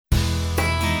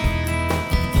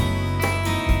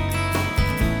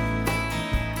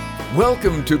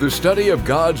Welcome to the study of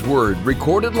God's Word,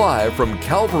 recorded live from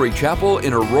Calvary Chapel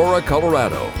in Aurora,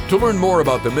 Colorado. To learn more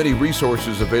about the many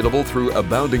resources available through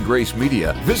Abounding Grace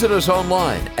Media, visit us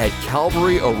online at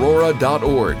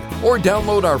calvaryaurora.org or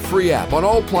download our free app on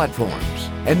all platforms.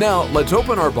 And now, let's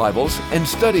open our Bibles and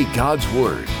study God's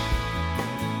Word.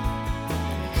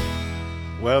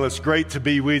 Well, it's great to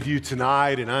be with you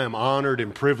tonight, and I am honored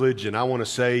and privileged, and I want to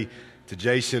say to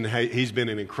Jason, hey, he's been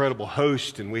an incredible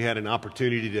host, and we had an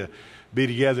opportunity to be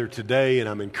together today, and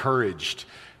I'm encouraged.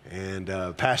 And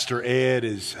Pastor Ed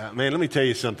is, man, let me tell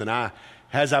you something.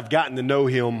 As I've gotten to know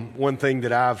him, one thing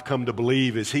that I've come to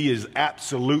believe is he is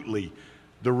absolutely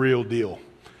the real deal.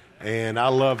 And I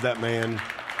love that man.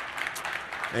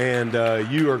 And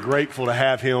you are grateful to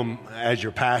have him as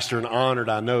your pastor, and honored,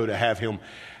 I know, to have him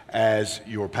as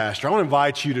your pastor. I want to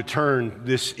invite you to turn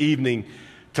this evening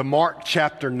to Mark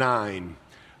chapter 9.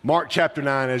 Mark chapter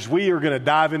 9. As we are going to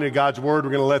dive into God's Word,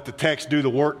 we're going to let the text do the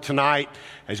work tonight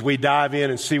as we dive in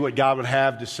and see what God would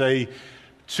have to say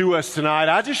to us tonight.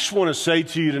 I just want to say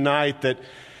to you tonight that,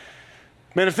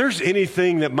 man, if there's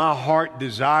anything that my heart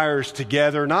desires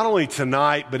together, not only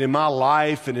tonight, but in my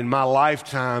life and in my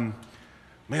lifetime,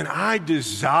 man, I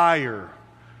desire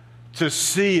to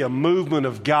see a movement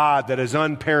of God that is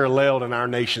unparalleled in our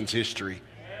nation's history.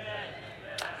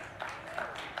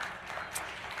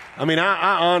 I mean,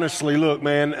 I honestly, look,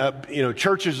 man,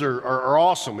 churches are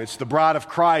awesome. It's the bride of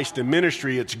Christ and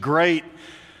ministry. It's great.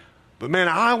 But, man,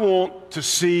 I want to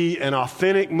see an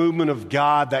authentic movement of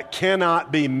God that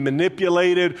cannot be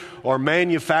manipulated or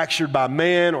manufactured by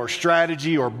man or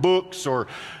strategy or books or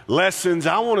lessons.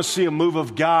 I want to see a move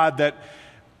of God that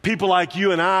people like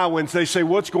you and I, when they say,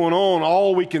 what's going on,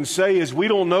 all we can say is, we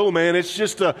don't know, man. It's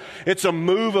a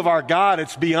move of our God.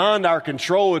 It's beyond our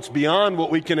control. It's beyond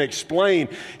what we can explain.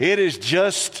 It is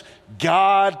just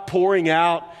God pouring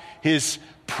out His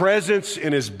presence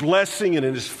and His blessing and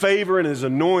His favor and His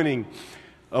anointing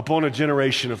upon a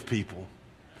generation of people.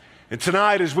 And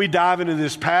tonight, as we dive into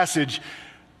this passage,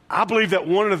 I believe that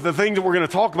one of the things that we're going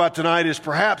to talk about tonight is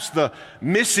perhaps the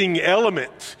missing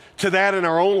element to that in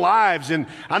our own lives. And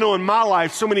I know in my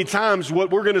life, so many times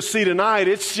what we're going to see tonight,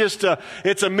 it's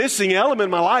a missing element in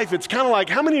my life. It's kind of like,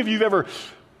 how many of you have ever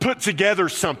put together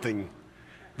something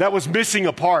that was missing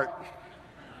a part?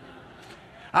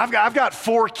 I've got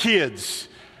 4 kids.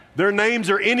 Their names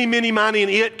are Any, Mini, Miny,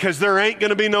 and It, because there ain't going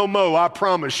to be no Mo, I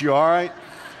promise you, all right?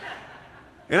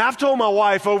 And I've told my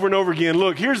wife over and over again,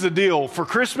 look, here's the deal. For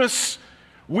Christmas,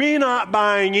 we're not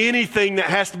buying anything that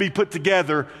has to be put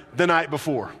together the night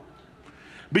before.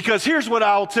 Because here's what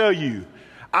I'll tell you.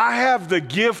 I have the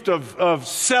gift of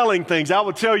selling things. I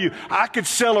will tell you, I could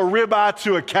sell a ribeye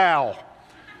to a cow,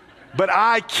 but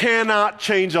I cannot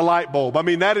change a light bulb. I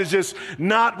mean, that is just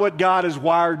not what God has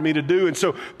wired me to do. And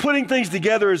so putting things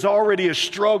together is already a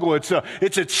struggle. It's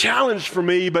a challenge for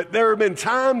me, but there have been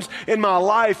times in my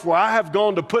life where I have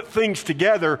gone to put things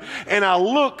together and I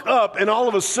look up and all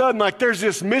of a sudden, like, there's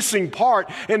this missing part.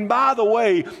 And by the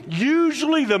way,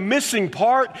 usually the missing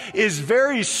part is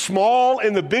very small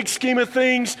in the big scheme of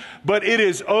things, but it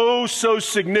is oh so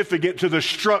significant to the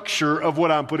structure of what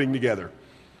I'm putting together.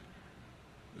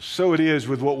 So it is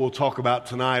with what we'll talk about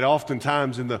tonight.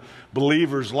 Oftentimes in the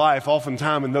believer's life,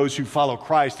 oftentimes in those who follow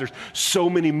Christ, there's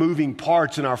so many moving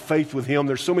parts in our faith with Him.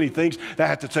 There's so many things that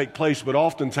have to take place, but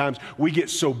oftentimes we get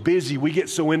so busy, we get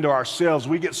so into ourselves,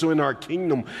 we get so into our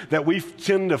kingdom that we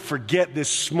tend to forget this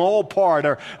small part,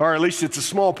 or at least it's a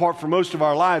small part for most of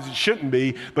our lives. It shouldn't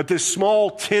be, but this small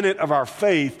tenet of our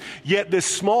faith, yet this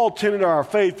small tenet of our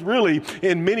faith really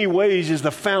in many ways is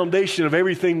the foundation of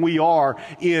everything we are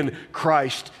in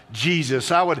Christ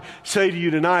Jesus. I would say to you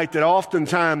tonight that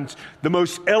oftentimes the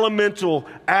most elemental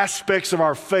aspects of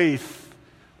our faith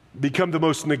become the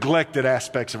most neglected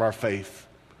aspects of our faith.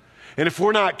 And if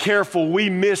we're not careful, we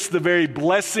miss the very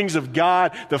blessings of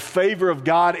God, the favor of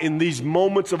God in these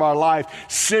moments of our life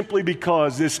simply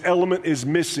because this element is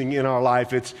missing in our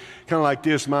life. It's kind of like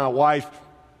this. My wife,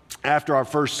 after our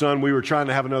first son, we were trying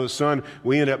to have another son.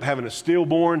 We ended up having a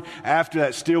stillborn. After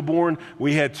that stillborn,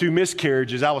 we had 2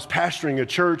 miscarriages. I was pastoring a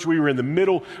church. We were in the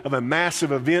middle of a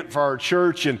massive event for our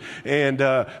church, and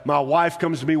my wife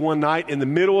comes to me one night in the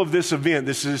middle of this event.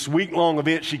 This is this week-long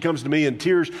event. She comes to me, and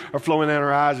tears are flowing down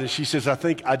her eyes, and she says, I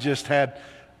think I just had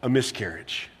a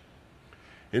miscarriage.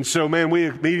 And so, man,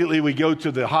 we go to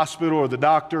the hospital or the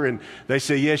doctor, and they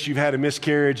say, yes, you've had a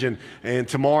miscarriage, and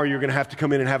tomorrow you're going to have to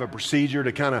come in and have a procedure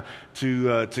to kind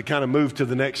of move to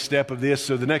the next step of this.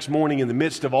 So the next morning, in the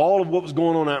midst of all of what was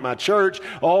going on at my church,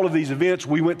 all of these events,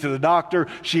 we went to the doctor.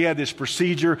 She had this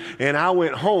procedure, and I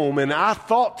went home, and I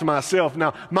thought to myself,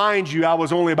 now, mind you, I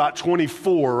was only about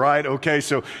 24, right? Okay,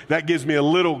 so that gives me a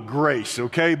little grace,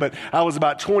 okay? But I was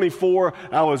about 24.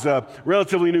 I was a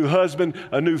relatively new husband,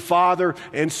 a new father,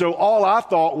 and so all I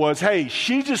thought was, hey,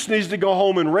 she just needs to go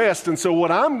home and rest. And so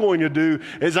what I'm going to do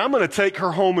is I'm going to take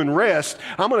her home and rest.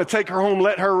 I'm going to take her home,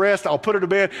 let her rest. I'll put her to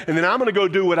bed, and then I'm going to go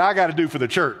do what I got to do for the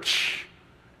church.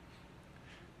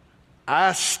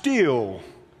 I still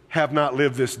have not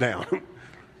lived this down.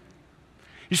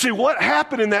 You see, what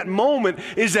happened in that moment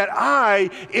is that I,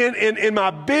 in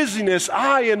my busyness,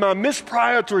 in my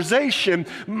misprioritization,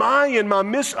 in my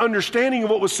misunderstanding of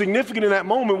what was significant in that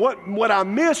moment, what I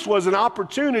missed was an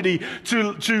opportunity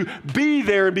to be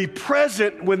there and be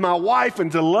present with my wife and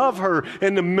to love her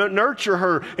and to nurture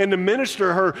her and to minister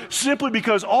to her, simply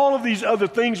because all of these other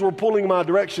things were pulling in my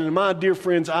direction. And my dear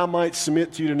friends, I might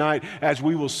submit to you tonight, as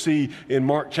we will see in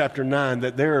Mark chapter 9,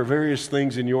 that there are various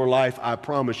things in your life, I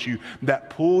promise you, that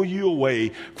pull you away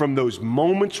from those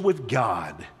moments with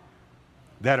God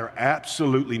that are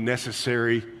absolutely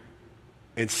necessary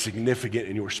and significant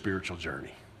in your spiritual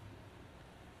journey.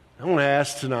 I want to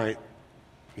ask tonight,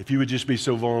 if you would just be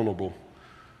so vulnerable,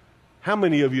 how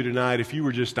many of you tonight, if you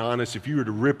were just honest, if you were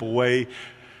to rip away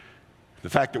the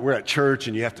fact that we're at church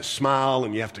and you have to smile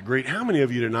and you have to greet, how many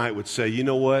of you tonight would say, you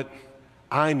know what?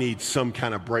 I need some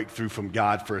kind of breakthrough from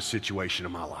God for a situation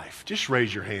in my life? Just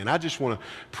raise your hand. I just want to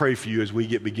pray for you as we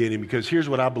get beginning, because here's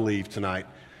what I believe tonight,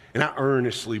 and I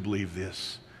earnestly believe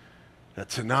this, that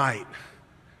tonight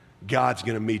God's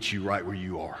going to meet you right where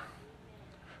you are.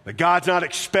 That God's not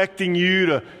expecting you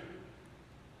to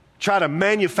try to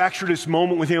manufacture this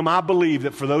moment with Him. I believe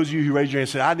that for those of you who raise your hand and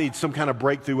say, I need some kind of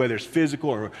breakthrough, whether it's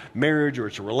physical or marriage or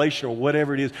it's a relational,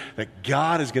 whatever it is, that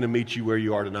God is going to meet you where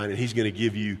you are tonight, and He's going to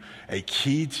give you a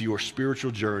key to your spiritual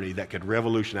journey that could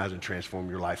revolutionize and transform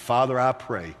your life. Father, I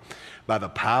pray by the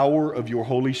power of your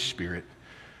Holy Spirit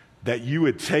that you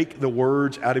would take the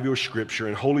words out of your scripture,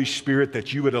 and Holy Spirit,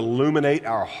 that you would illuminate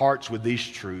our hearts with these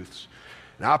truths.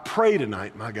 And I pray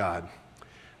tonight, my God,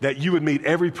 that you would meet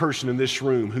every person in this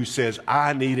room who says,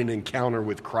 I need an encounter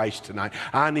with Christ tonight.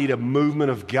 I need a movement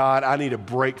of God. I need a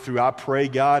breakthrough. I pray,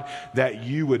 God, that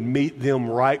you would meet them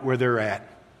right where they're at.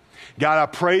 God, I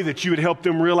pray that you would help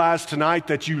them realize tonight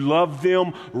that you love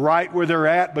them right where they're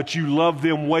at, but you love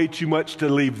them way too much to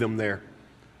leave them there.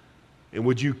 And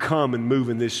would you come and move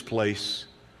in this place?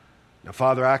 Now,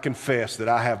 Father, I confess that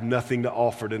I have nothing to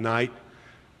offer tonight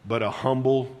but a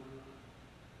humble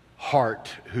heart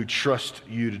who trusts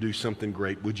you to do something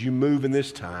great. Would you move in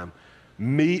this time?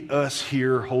 Meet us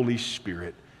here, Holy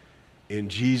Spirit, in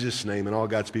Jesus' name. And all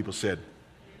God's people said,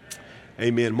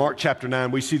 amen. Mark chapter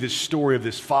 9, we see this story of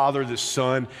this Father, this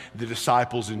Son, the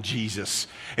disciples, and Jesus.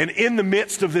 And in the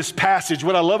midst of this passage,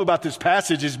 what I love about this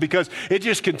passage is because it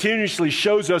just continuously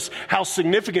shows us how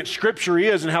significant Scripture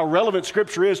is and how relevant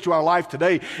Scripture is to our life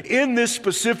today. In this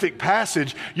specific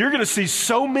passage, you're going to see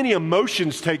so many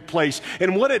emotions take place.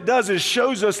 And what it does is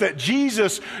shows us that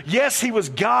Jesus, yes, He was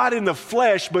God in the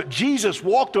flesh, but Jesus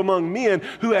walked among men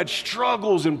who had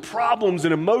struggles and problems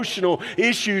and emotional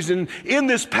issues. And in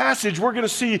this passage, we're going to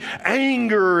see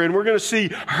anger, and we're going to see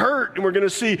hurt, and we're going to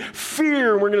see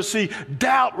fear, and we're going to see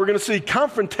doubt, we're going to see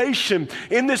confrontation.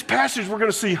 In this passage, we're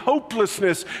going to see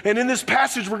hopelessness, and in this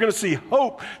passage, we're going to see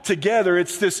hope together.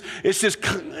 It's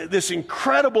this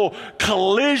incredible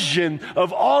collision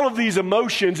of all of these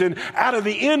emotions, and out of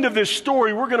the end of this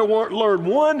story, we're going to learn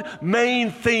one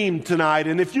main theme tonight.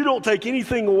 And if you don't take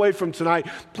anything away from tonight,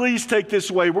 please take this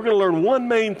away. We're going to learn one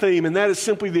main theme, and that is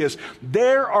simply this: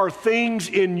 there are things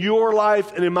in your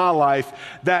life and in my life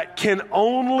that can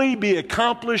only be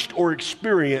accomplished or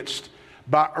experienced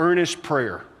by earnest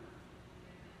prayer.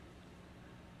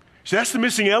 So that's the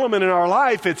missing element in our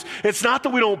life. It's not that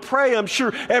we don't pray. I'm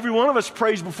sure every one of us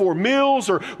prays before meals,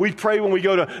 or we pray when we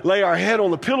go to lay our head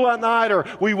on the pillow at night, or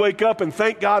we wake up and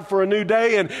thank God for a new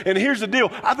day. And here's the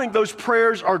deal. I think those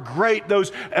prayers are great,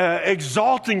 those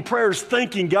exalting prayers,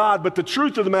 thanking God. But the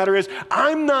truth of the matter is,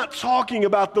 I'm not talking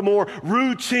about the more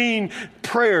routine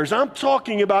prayers. I'm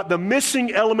talking about the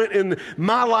missing element in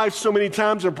my life so many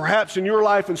times, and perhaps in your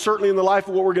life, and certainly in the life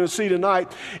of what we're going to see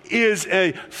tonight, is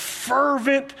a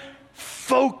fervent,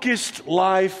 focused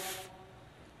life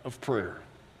of prayer.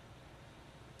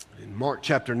 In Mark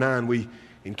chapter 9, we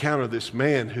encounter this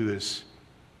man who has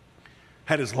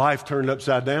had his life turned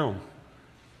upside down.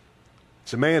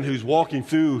 It's a man who's walking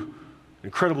through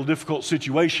incredible, difficult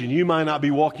situation. You might not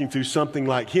be walking through something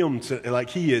like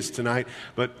he is tonight,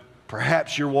 but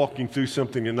perhaps you're walking through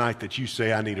something tonight that you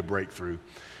say, I need a breakthrough.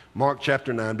 Mark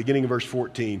chapter 9, beginning of verse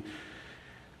 14.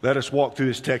 Let us walk through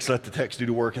this text, let the text do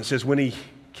the work. It says, when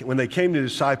they came to the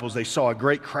disciples, they saw a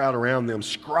great crowd around them,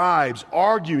 scribes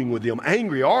arguing with them,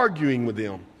 angry, arguing with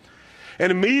them.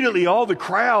 And immediately all the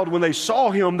crowd, when they saw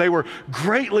him, they were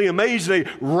greatly amazed. They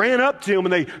ran up to him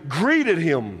and they greeted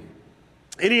him.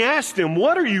 And he asked them,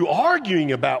 what are you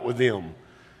arguing about with them?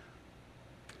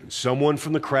 And someone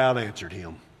from the crowd answered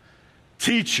him,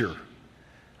 Teacher,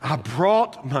 I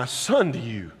brought my son to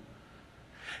you.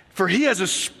 For he has a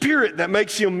spirit that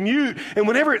makes him mute, and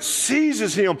whenever it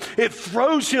seizes him, it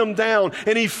throws him down,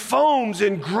 and he foams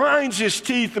and grinds his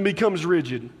teeth and becomes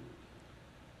rigid.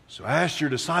 So I asked your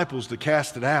disciples to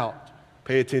cast it out.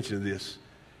 Pay attention to this.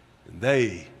 And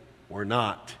they were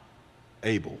not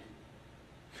able.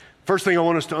 First thing I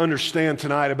want us to understand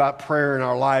tonight about prayer in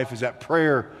our life is that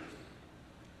prayer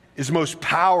is most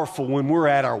powerful when we're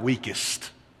at our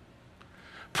weakest.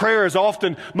 Prayer is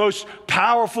often most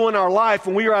powerful in our life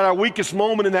when we are at our weakest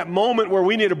moment, in that moment where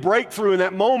we need a breakthrough, in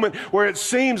that moment where it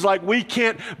seems like we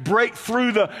can't break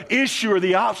through the issue or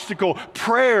the obstacle.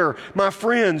 Prayer, my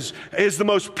friends, is the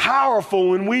most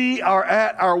powerful when we are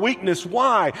at our weakness.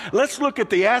 Why? Let's look at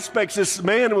the aspects this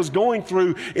man was going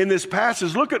through in this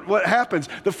passage. Look at what happens.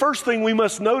 The first thing we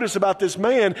must notice about this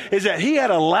man is that he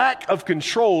had a lack of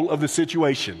control of the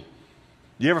situation.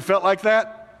 You ever felt like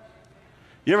that?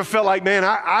 You ever felt like, man,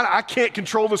 I can't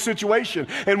control the situation?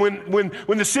 And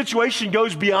when the situation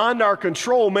goes beyond our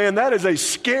control, man, that is a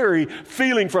scary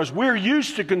feeling for us. We're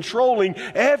used to controlling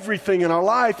everything in our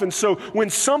life. And so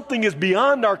when something is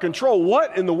beyond our control,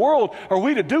 what in the world are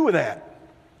we to do with that?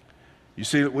 You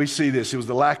see, we see this. It was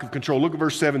the lack of control. Look at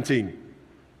verse 17.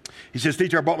 He says,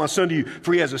 Teacher, I brought my son to you,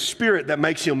 for he has a spirit that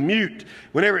makes him mute.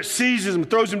 Whenever it seizes him,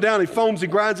 throws him down, he foams and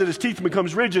grinds at his teeth and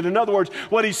becomes rigid. In other words,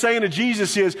 what he's saying to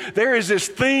Jesus is, there is this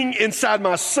thing inside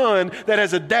my son that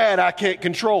as a dad I can't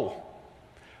control.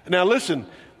 Now listen,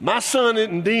 my son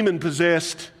isn't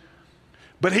demon-possessed,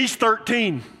 but he's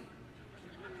 13.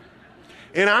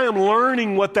 And I am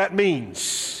learning what that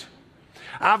means.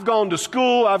 I've gone to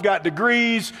school, I've got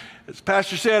degrees. As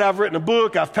Pastor said, I've written a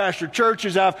book, I've pastored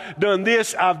churches, I've done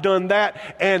this, I've done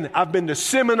that, and I've been to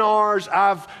seminars,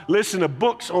 I've listened to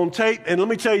books on tape, and let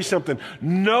me tell you something,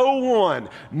 no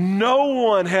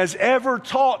one has ever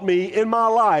taught me in my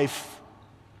life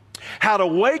how to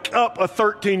wake up a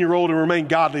 13-year-old and remain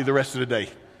godly the rest of the day.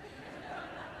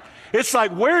 It's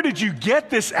like, where did you get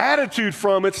this attitude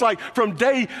from? It's like from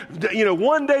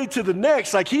one day to the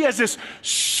next, like he has this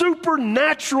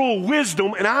supernatural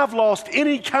wisdom and I've lost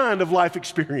any kind of life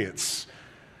experience.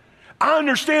 I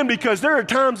understand because there are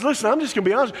times, listen, I'm just going to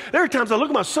be honest, there are times I look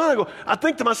at my son, I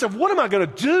think to myself, what am I going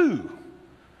to do?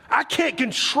 I can't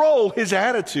control his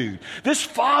attitude. This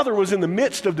father was in the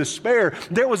midst of despair.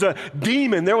 There was a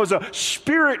demon. There was a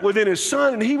spirit within his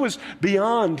son, and he was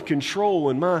beyond control.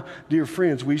 And my dear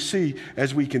friends, we see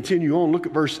as we continue on, look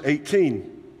at verse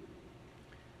 18.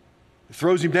 It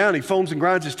throws him down. He foams and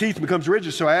grinds his teeth and becomes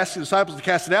rigid. So I asked the disciples to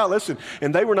cast it out. Listen,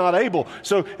 and they were not able.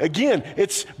 So again,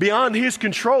 it's beyond his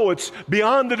control. It's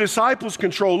beyond the disciples'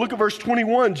 control. Look at verse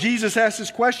 21. Jesus asked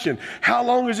this question. How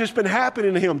long has this been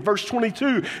happening to him? Verse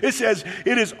 22, it says,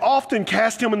 it has often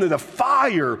cast him into the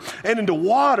fire and into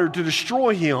water to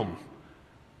destroy him.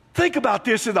 Think about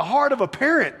this in the heart of a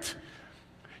parent.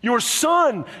 Your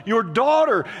son, your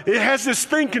daughter, it has this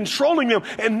thing controlling them.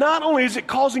 And not only is it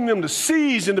causing them to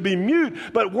seize and to be mute,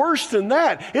 but worse than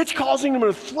that, it's causing him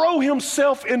to throw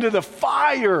himself into the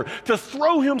fire, to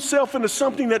throw himself into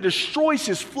something that destroys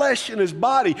his flesh and his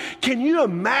body. Can you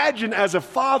imagine as a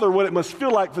father what it must feel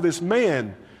like for this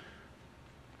man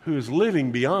who is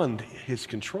living beyond his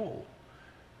control?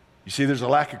 You see, there's a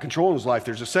lack of control in his life.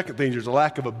 There's a second thing, there's a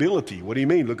lack of ability. What do you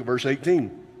mean? Look at verse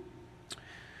 18.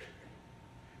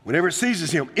 Whenever it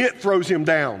seizes him, it throws him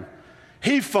down.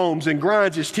 He foams and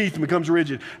grinds his teeth and becomes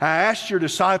rigid. I asked your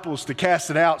disciples to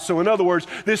cast it out. So in other words,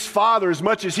 this father, as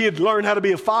much as he had learned how to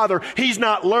be a father, he's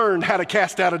not learned how to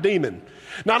cast out a demon.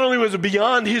 Not only was it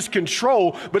beyond his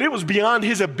control, but it was beyond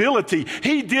his ability.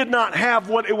 He did not have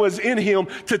what it was in him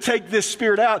to take this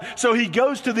spirit out. So he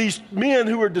goes to these men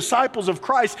who are disciples of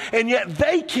Christ, and yet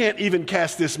they can't even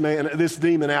cast this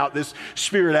demon out, this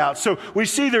spirit out. So we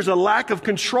see there's a lack of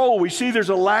control. We see there's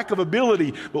a lack of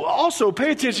ability. But also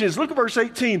pay attention, look at verse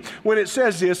 18 when it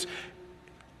says this,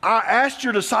 I asked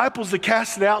your disciples to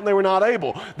cast it out and they were not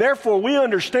able. Therefore, we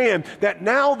understand that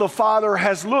now the Father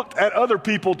has looked at other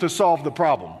people to solve the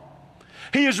problem.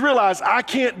 He has realized I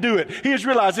can't do it. He has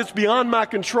realized it's beyond my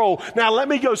control. Now let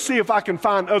me go see if I can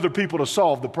find other people to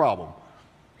solve the problem.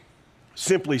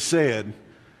 Simply said,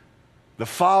 the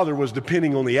Father was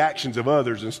depending on the actions of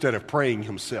others instead of praying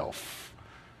himself.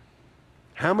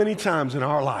 How many times in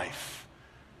our life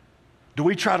do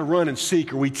we try to run and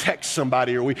seek, or we text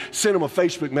somebody, or we send them a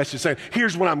Facebook message saying,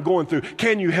 here's what I'm going through,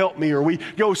 can you help me? Or we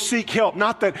go seek help.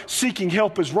 Not that seeking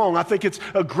help is wrong. I think it's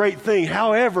a great thing.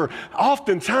 However,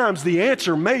 oftentimes the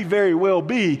answer may very well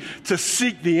be to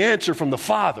seek the answer from the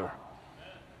Father.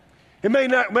 It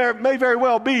may very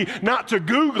well be not to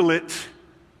Google it,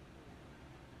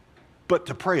 but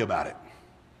to pray about it.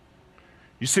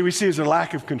 You see, we see there's a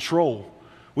lack of control.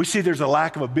 We see there's a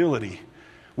lack of ability.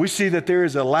 We see that there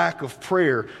is a lack of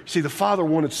prayer. See, the Father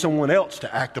wanted someone else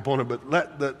to act upon it, but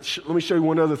let me show you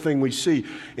one other thing we see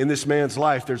in this man's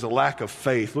life. There's a lack of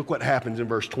faith. Look what happens in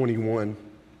verse 21.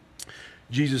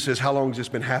 Jesus says, how long has this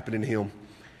been happening to him?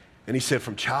 And he said,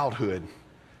 from childhood.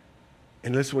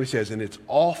 And listen to what he says, and it's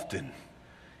often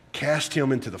cast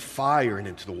him into the fire and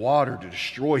into the water to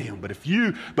destroy him. But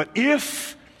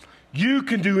if you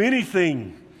can do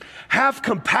anything, have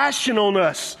compassion on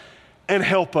us and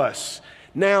help us.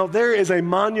 Now, there is a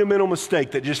monumental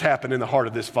mistake that just happened in the heart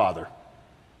of this father.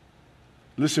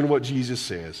 Listen to what Jesus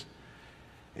says.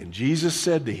 And Jesus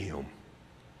said to him,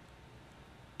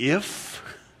 if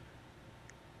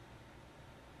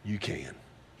you can.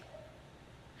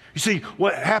 You see,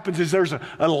 what happens is there's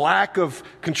a lack of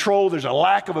control, there's a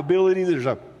lack of ability, there's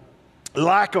a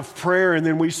lack of prayer, and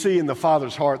then we see in the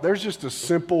Father's heart, there's just a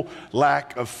simple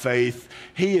lack of faith.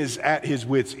 He is at his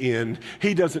wit's end.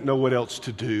 He doesn't know what else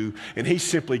to do, and he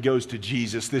simply goes to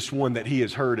Jesus, this one that he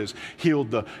has heard has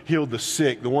healed the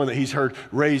sick, the one that he's heard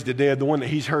raised the dead, the one that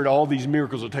he's heard all these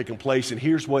miracles are taking place. And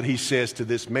here's what he says to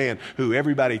this man who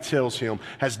everybody tells him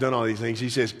has done all these things. He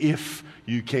says, if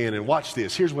you can. And watch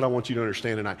this. Here's what I want you to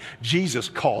understand tonight. Jesus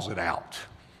calls it out.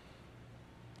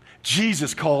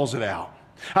 Jesus calls it out.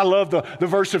 I love the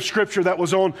verse of Scripture that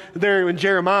was on there in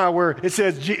Jeremiah where it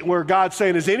says, where God's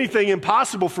saying, is anything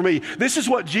impossible for me? This is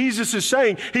what Jesus is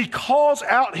saying. He calls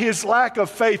out his lack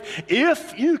of faith.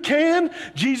 If you can,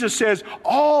 Jesus says,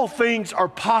 all things are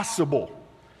possible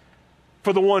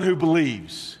for the one who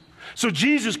believes. So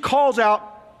Jesus calls out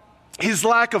his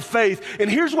lack of faith. And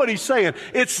here's what he's saying.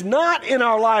 It's not in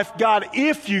our life, God,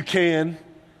 if you can.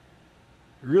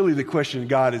 Really the question,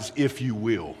 God, is if you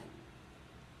will.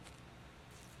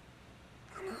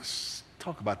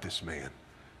 Talk about this man.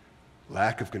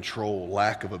 Lack of control,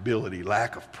 lack of ability,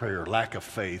 lack of prayer, lack of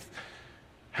faith.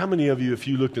 How many of you, if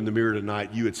you looked in the mirror tonight,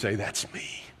 you would say, that's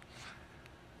me.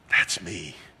 That's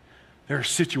me. There are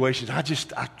situations,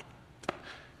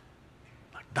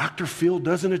 Dr. Phil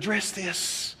doesn't address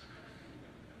this.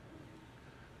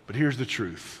 But here's the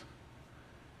truth.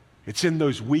 It's in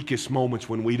those weakest moments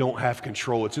when we don't have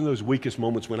control. It's in those weakest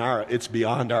moments when it's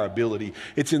beyond our ability.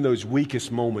 It's in those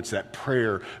weakest moments that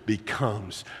prayer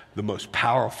becomes the most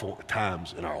powerful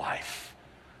times in our life.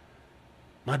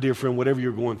 My dear friend, whatever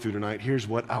you're going through tonight, here's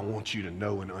what I want you to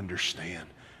know and understand.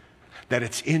 That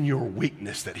it's in your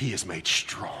weakness that he is made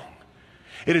strong.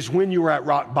 It is when you are at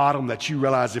rock bottom that you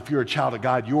realize if you're a child of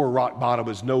God, your rock bottom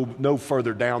is no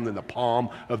further down than the palm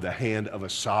of the hand of a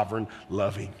sovereign,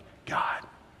 loving God.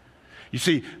 You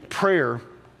see, prayer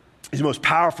is most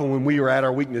powerful when we are at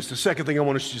our weakness. The second thing I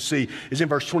want us to see is in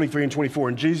verse 23 and 24.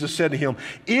 And Jesus said to him,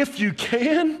 if you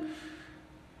can,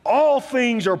 all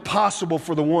things are possible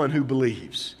for the one who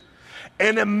believes.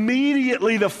 And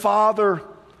immediately the father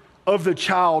of the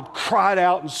child cried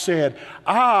out and said,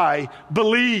 I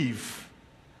believe.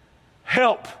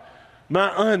 Help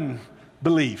my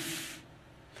unbelief.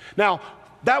 Now,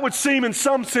 that would seem in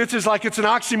some senses like it's an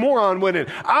oxymoron, wouldn't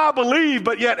it? I believe,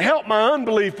 but yet help my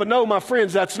unbelief. But no, my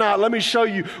friends, that's not. Let me show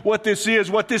you what this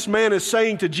is, what this man is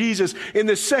saying to Jesus. And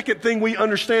the second thing we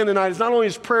understand tonight is not only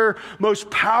is prayer most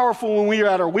powerful when we are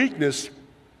at our weakness,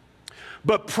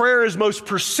 but prayer is most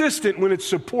persistent when it's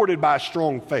supported by a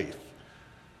strong faith.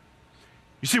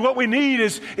 You see, what we need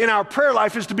is in our prayer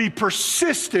life is to be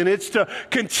persistent. It's to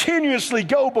continuously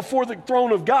go before the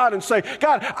throne of God and say,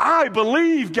 God, I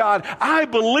believe, God. I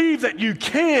believe that you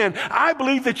can. I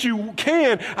believe that you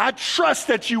can. I trust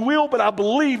that you will, but I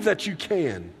believe that you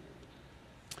can.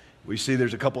 We see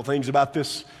there's a couple things about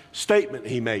this statement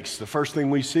he makes. The first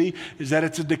thing we see is that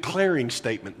it's a declaring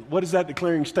statement. What is that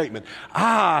declaring statement?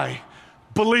 I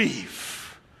believe.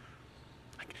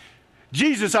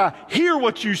 Jesus, I hear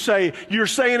what you say. You're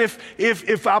saying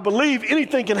if I believe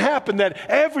anything can happen, that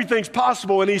everything's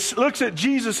possible. And he looks at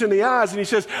Jesus in the eyes and he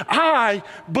says, I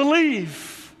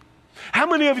believe. How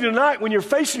many of you tonight, when you're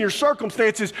facing your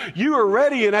circumstances, you are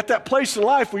ready and at that place in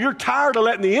life where you're tired of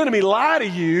letting the enemy lie to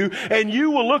you, and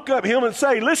you will look up him and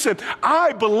say, listen,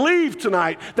 I believe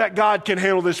tonight that God can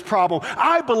handle this problem.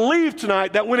 I believe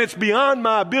tonight that when it's beyond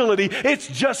my ability, it's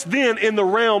just then in the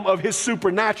realm of his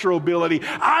supernatural ability.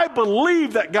 I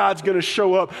believe that God's going to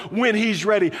show up when he's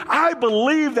ready. I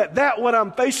believe that what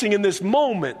I'm facing in this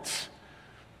moment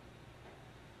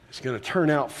is going to turn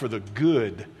out for the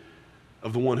good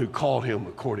of the one who called him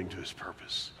according to his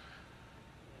purpose.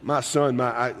 My son,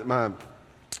 my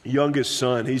youngest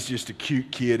son, he's just a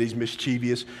cute kid. He's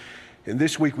mischievous. And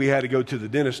this week we had to go to the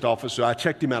dentist office, so I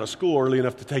checked him out of school early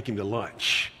enough to take him to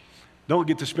lunch. Don't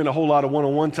get to spend a whole lot of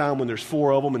one-on-one time when there's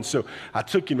 4 of them, and so I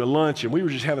took him to lunch, and we were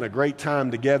just having a great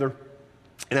time together.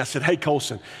 And I said, hey,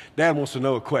 Colson, Dad wants to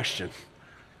know a question.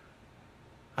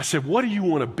 I said, what do you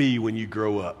want to be when you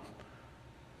grow up?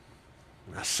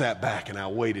 And I sat back and I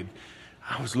waited.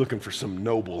 I was looking for some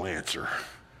noble answer.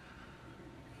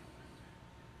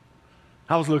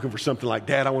 I was looking for something like,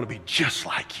 Dad, I want to be just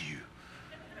like you.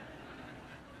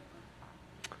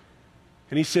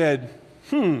 And he said,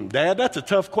 Dad, that's a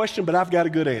tough question, but I've got a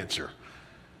good answer.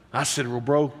 I said, well,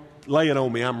 bro, lay it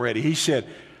on me. I'm ready. He said,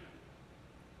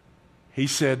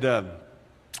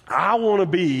 I want to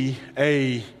be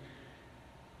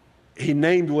he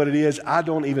named what it is. I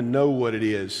don't even know what it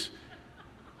is.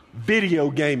 Video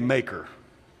game maker.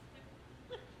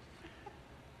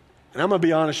 And I'm going to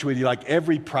be honest with you, like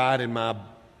every pride in my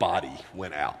body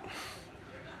went out.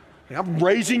 I'm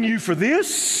raising you for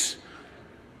this?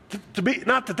 To be,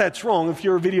 not that that's wrong. If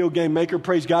you're a video game maker,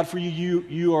 praise God for you.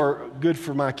 You are good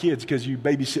for my kids because you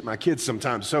babysit my kids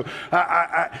sometimes. So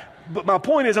but my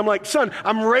point is, I'm like, son,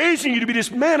 I'm raising you to be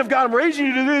this man of God. I'm raising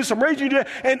you to do this. I'm raising you to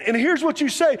that. And here's what you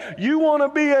say. You want to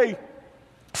be a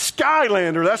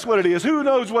Skylander. That's what it is. Who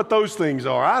knows what those things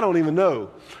are? I don't even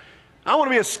know. I want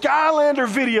to be a Skylander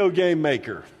video game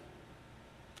maker.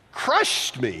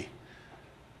 Crushed me.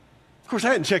 Of course, I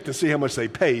hadn't checked to see how much they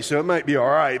pay, so it might be all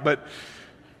right. But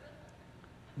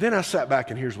then I sat back,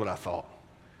 and here's what I thought.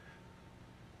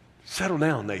 Settle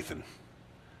down, Nathan.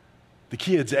 The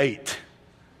kid's 8.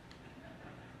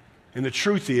 And the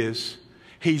truth is,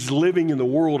 he's living in the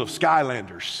world of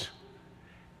Skylanders.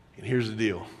 And here's the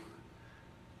deal.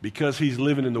 Because he's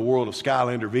living in the world of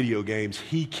Skylander video games,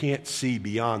 he can't see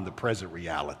beyond the present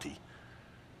reality.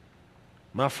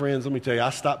 My friends, let me tell you, I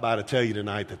stopped by to tell you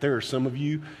tonight that there are some of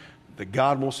you that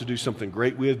God wants to do something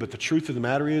great with, but the truth of the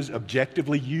matter is,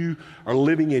 objectively, you are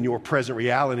living in your present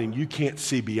reality and you can't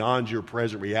see beyond your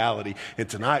present reality. And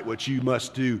tonight, what you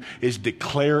must do is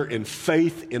declare in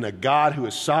faith in a God who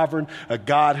is sovereign, a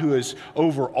God who is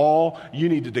over all. You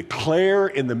need to declare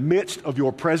in the midst of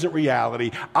your present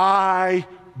reality, I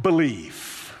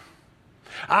believe.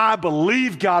 I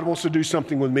believe God wants to do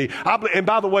something with me. And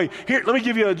by the way, here, let me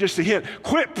give you just a hint.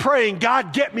 Quit praying,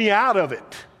 God, get me out of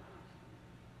it.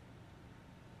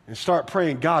 And start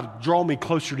praying, God, draw me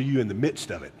closer to you in the midst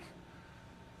of it.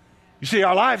 You see,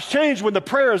 our lives change when the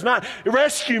prayer is not,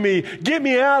 rescue me, get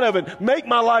me out of it, make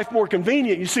my life more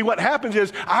convenient. You see, what happens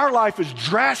is our life is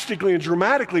drastically and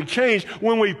dramatically changed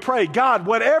when we pray, God,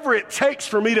 whatever it takes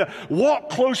for me to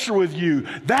walk closer with you,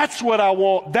 that's what I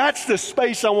want. That's the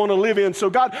space I want to live in.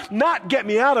 So God, not get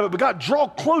me out of it, but God, draw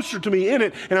closer to me in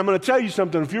it. And I'm going to tell you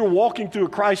something. If you're walking through a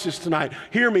crisis tonight,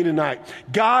 hear me tonight.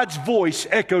 God's voice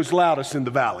echoes loudest in the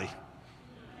valley.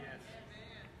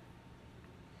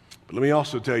 Let me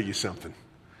also tell you something.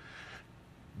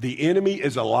 The enemy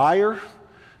is a liar.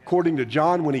 According to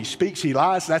John, when he speaks, he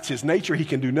lies. That's his nature. He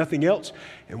can do nothing else.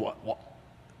 And what?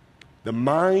 The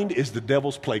mind is the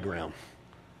devil's playground.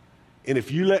 And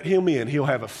if you let him in, he'll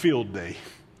have a field day.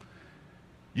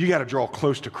 You got to draw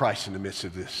close to Christ in the midst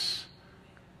of this.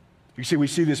 You see, we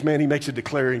see this man, he makes a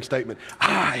declaring statement.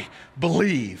 I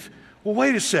believe. Well,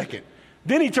 wait a second.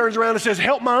 Then he turns around and says,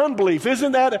 help my unbelief.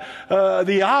 Isn't that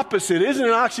the opposite? Isn't it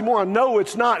an oxymoron? No,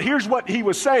 it's not. Here's what he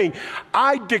was saying.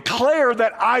 I declare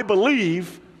that I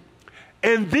believe,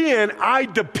 and then I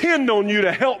depend on you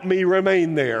to help me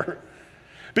remain there.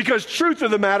 Because truth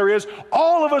of the matter is,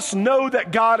 all of us know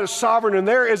that God is sovereign, and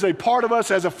there is a part of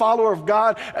us as a follower of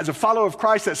God, as a follower of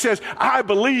Christ that says, I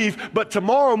believe, but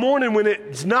tomorrow morning when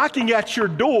it's knocking at your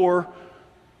door,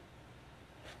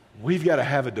 we've got to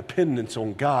have a dependence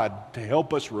on God to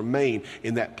help us remain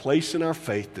in that place in our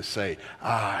faith to say,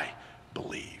 I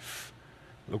believe.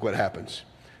 Look what happens.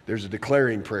 There's a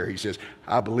declaring prayer. He says,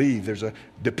 I believe. There's a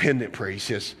dependent prayer. He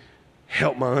says,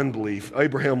 help my unbelief.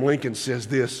 Abraham Lincoln says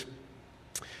this,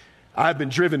 I've been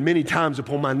driven many times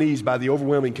upon my knees by the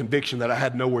overwhelming conviction that I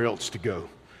had nowhere else to go.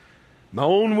 My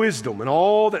own wisdom and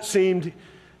all that seemed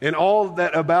And all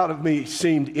that about of me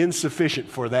seemed insufficient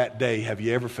for that day. Have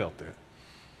you ever felt that?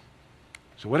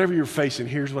 So whatever you're facing,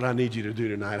 here's what I need you to do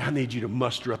tonight. I need you to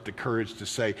muster up the courage to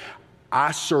say,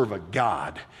 I serve a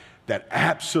God that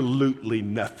absolutely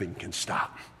nothing can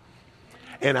stop.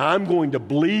 And I'm going to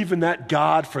believe in that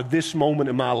God for this moment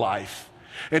in my life.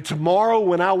 And tomorrow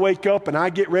when I wake up and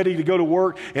I get ready to go to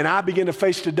work and I begin to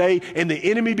face today and the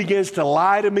enemy begins to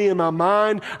lie to me in my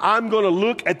mind, I'm going to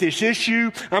look at this issue.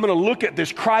 I'm going to look at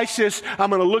this crisis. I'm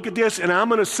going to look at this and I'm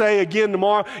going to say again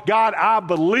tomorrow, God, I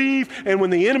believe. And when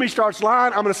the enemy starts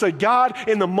lying, I'm going to say, God,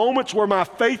 in the moments where my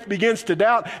faith begins to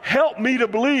doubt, help me to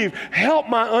believe. Help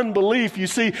my unbelief. You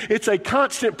see, it's a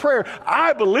constant prayer.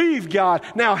 I believe, God.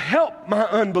 Now help my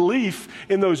unbelief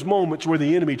in those moments where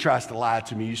the enemy tries to lie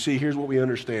to me. You see, here's what we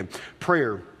understand.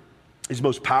 Prayer is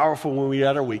most powerful when we are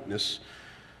at our weakness.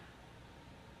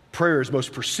 Prayer is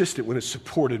most persistent when it's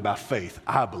supported by faith.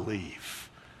 I believe.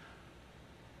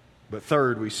 But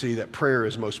third, we see that prayer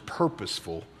is most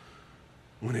purposeful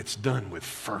when it's done with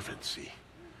fervency.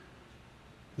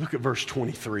 Look at verse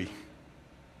 23.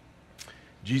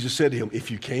 Jesus said to him, if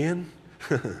you can,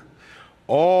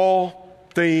 all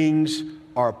things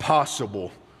are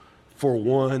possible for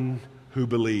one who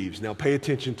believes. Now pay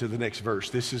attention to the next verse.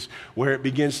 This is where it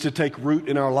begins to take root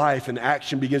in our life and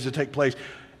action begins to take place.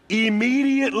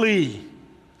 Immediately,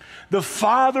 the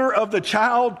father of the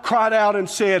child cried out and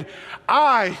said,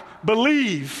 I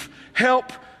believe,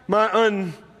 help my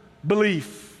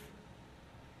unbelief.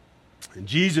 And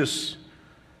Jesus,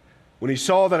 when he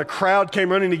saw that a crowd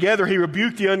came running together, he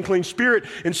rebuked the unclean spirit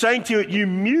and saying to it, you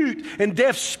mute and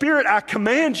deaf spirit, I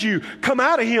command you, come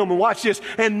out of him. And watch this,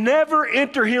 and never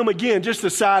enter him again. Just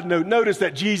a side note, notice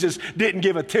that Jesus didn't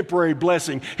give a temporary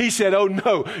blessing. He said, oh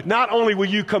no, not only will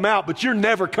you come out, but you're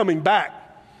never coming back.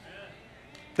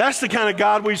 That's the kind of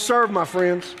God we serve, my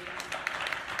friends.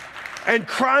 And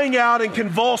crying out and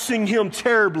convulsing him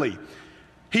terribly,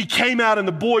 he came out and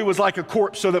the boy was like a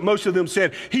corpse, so that most of them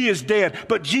said, he is dead.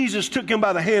 But Jesus took him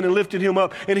by the hand and lifted him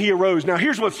up and he arose. Now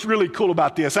here's what's really cool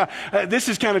about this. This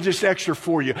is kind of just extra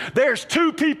for you. There's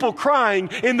two people crying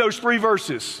in those three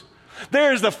verses.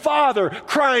 There's the father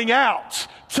crying out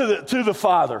to the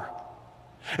father.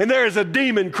 And there's a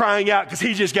demon crying out because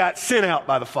he just got sent out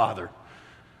by the father.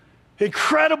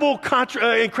 Incredible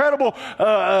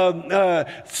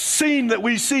scene that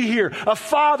we see here. A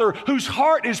father whose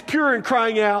heart is pure and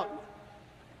crying out,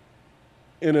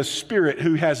 and a spirit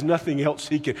who has nothing else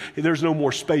there's no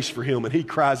more space for him, and he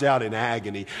cries out in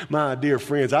agony. My dear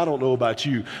friends, I don't know about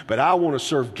you, but I want to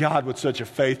serve God with such a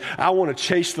faith. I want to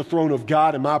chase the throne of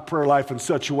God in my prayer life in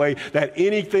such a way that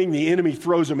anything the enemy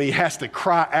throws at me has to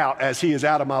cry out as he is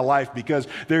out of my life, because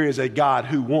there is a God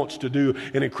who wants to do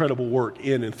an incredible work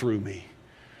in and through me.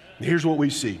 And here's what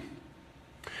we see.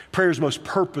 Prayer is most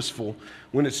purposeful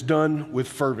when it's done with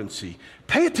fervency.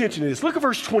 Pay attention to this. Look at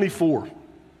verse 24.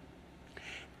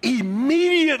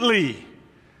 Immediately.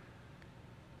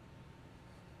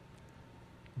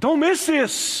 Don't miss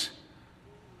this.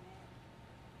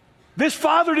 This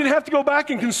father didn't have to go back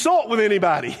and consult with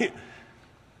anybody.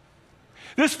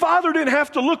 This father didn't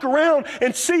have to look around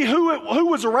and see who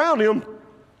was around him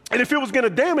and if it was going to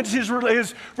damage his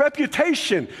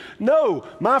reputation. No,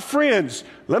 my friends,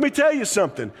 let me tell you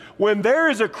something. When there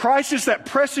is a crisis that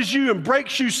presses you and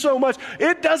breaks you so much,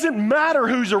 it doesn't matter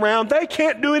who's around. They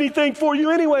can't do anything for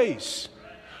you anyways.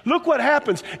 Look what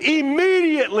happens.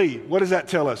 Immediately, what does that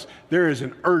tell us? There is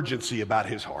an urgency about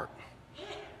his heart.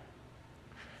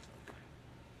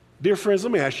 Dear friends,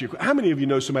 let me ask you, how many of you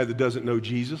know somebody that doesn't know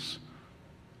Jesus?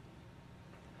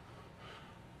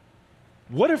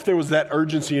 What if there was that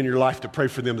urgency in your life to pray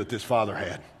for them that this father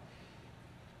had?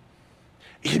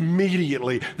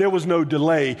 Immediately. There was no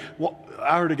delay. Well,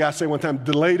 I heard a guy say one time,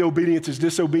 delayed obedience is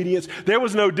disobedience. There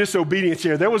was no disobedience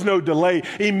here. There was no delay.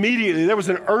 Immediately, there was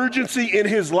an urgency in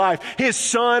his life. His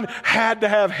son had to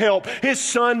have help. His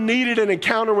son needed an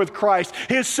encounter with Christ.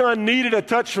 His son needed a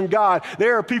touch from God.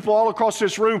 There are people all across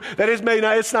this room that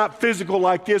it's not physical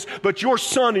like this, but your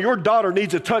son or your daughter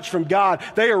needs a touch from God.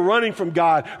 They are running from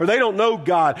God, or they don't know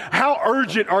God. How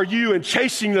urgent are you in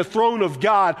chasing the throne of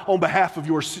God on behalf of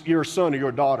your son or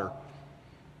your daughter?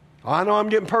 I know I'm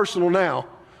getting personal now.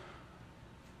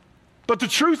 But the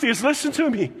truth is, listen to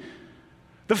me.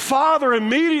 The father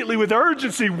immediately with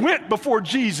urgency went before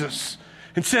Jesus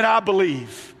and said, I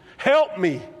believe. Help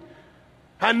me.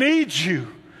 I need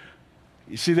you.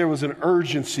 You see, there was an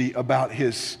urgency about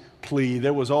his plea.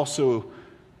 There was also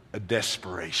a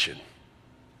desperation.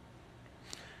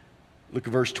 Look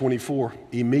at verse 24.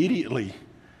 Immediately,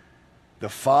 the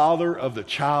father of the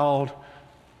child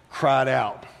cried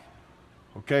out.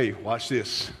 Okay, watch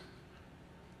this.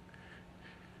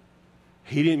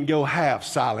 he didn't go have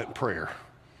silent prayer.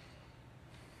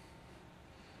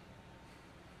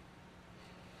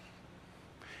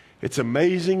 It's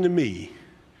amazing to me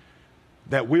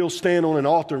that we'll stand on an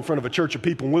altar in front of a church of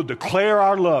people and we'll declare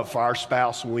our love for our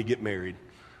spouse when we get married.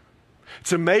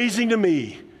 It's amazing to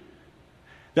me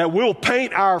that we'll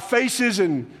paint our faces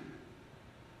and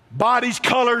bodies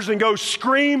colors and go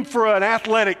scream for an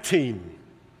athletic team.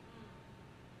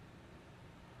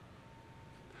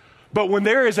 But when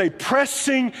there is a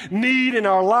pressing need in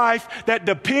our life that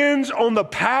depends on the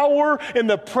power and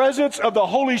the presence of the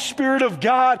Holy Spirit of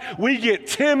God, we get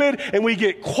timid and we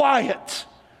get quiet.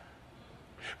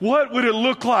 What would it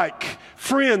look like,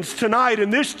 friends, tonight in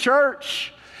this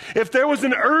church, if there was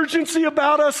an urgency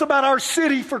about us, about our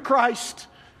city for Christ?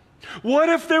 What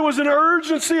if there was an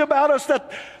urgency about us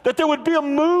that there would be a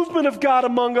movement of God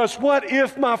among us? What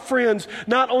if, my friends,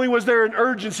 not only was there an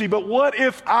urgency, but what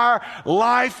if our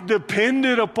life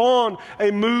depended upon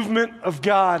a movement of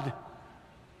God?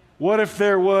 What if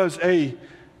there was a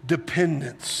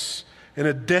dependence and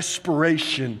a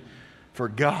desperation for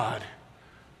God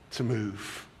to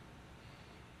move?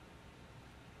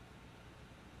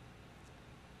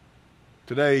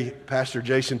 Today, Pastor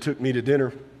Jason took me to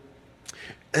dinner.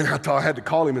 And I thought I had to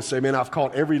call him and say, man, I've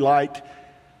caught every light,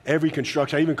 every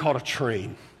construction. I even caught a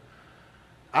train.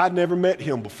 I'd never met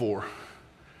him before.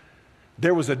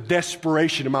 There was a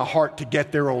desperation in my heart to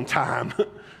get there on time.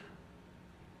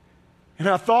 And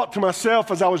I thought to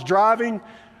myself as I was driving,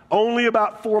 only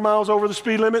about 4 miles over the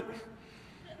speed limit.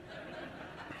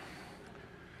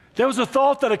 There was a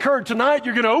thought that occurred tonight.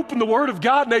 You're going to open the Word of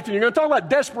God, Nathan. You're going to talk about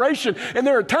desperation. And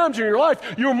there are times in your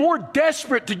life you're more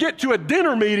desperate to get to a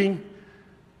dinner meeting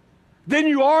than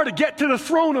you are to get to the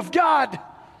throne of God.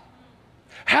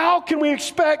 How can we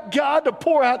expect God to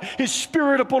pour out His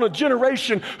Spirit upon a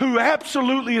generation who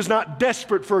absolutely is not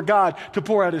desperate for God to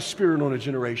pour out His Spirit on a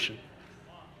generation?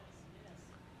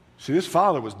 See, this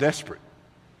father was desperate.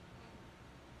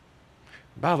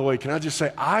 By the way, can I just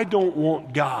say, I don't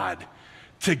want God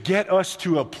to get us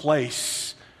to a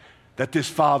place that this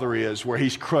father is, where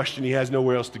he's crushed and he has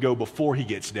nowhere else to go before he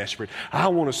gets desperate. I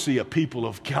want to see a people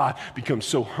of God become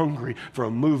so hungry for a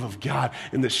move of God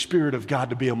and the Spirit of God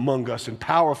to be among us and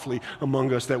powerfully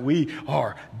among us that we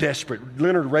are desperate.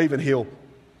 Leonard Ravenhill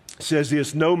says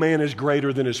this: no man is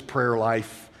greater than his prayer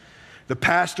life. The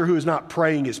pastor who is not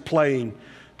praying is playing.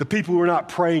 The people who are not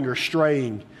praying are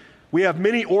straying. We have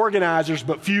many organizers,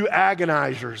 but few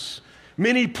agonizers.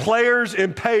 Many players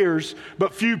and payers,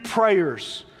 but few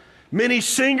prayers. Many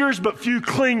singers, but few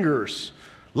clingers.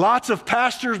 Lots of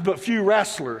pastors, but few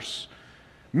wrestlers.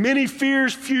 Many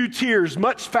fears, few tears.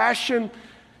 Much fashion,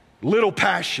 little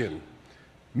passion.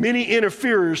 Many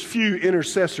interferers, few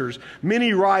intercessors.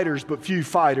 Many writers, but few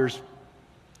fighters.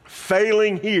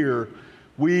 Failing here,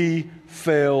 we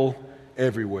fail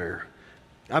everywhere.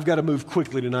 I've got to move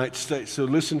quickly tonight, so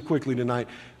listen quickly tonight.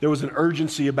 There was an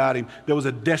urgency about him. There was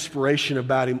a desperation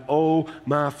about him. Oh,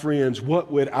 my friends, what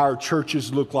would our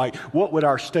churches look like? What would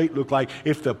our state look like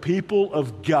if the people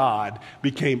of God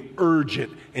became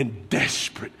urgent and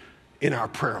desperate in our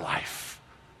prayer life?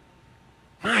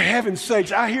 My heaven's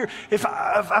sakes, I hear, if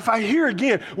I hear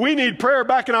again, we need prayer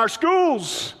back in our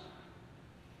schools.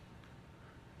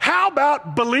 How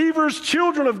about believers,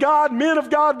 children of God, men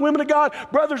of God, women of God,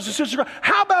 brothers and sisters of God?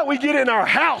 How about we get in our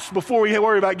house before we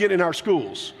worry about getting in our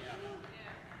schools?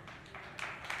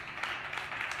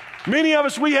 Many of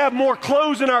us, we have more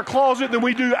clothes in our closet than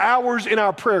we do hours in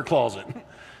our prayer closet.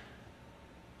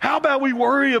 How about we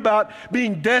worry about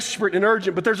being desperate and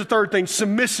urgent? But there's a third thing,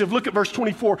 submissive. Look at verse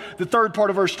 24, the third part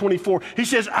of verse 24. He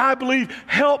says, I believe,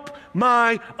 help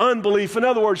my unbelief. In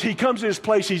other words, he comes to this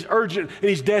place, he's urgent and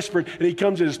he's desperate, and he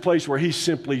comes to this place where he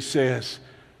simply says,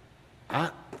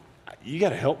 you got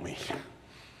to help me.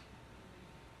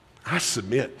 I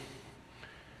submit.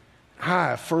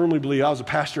 I firmly believe, I was a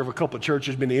pastor of a couple of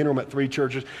churches, been the interim at 3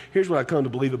 churches. Here's what I come to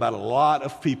believe about a lot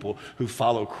of people who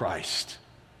follow Christ.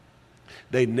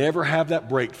 They never have that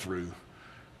breakthrough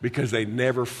because they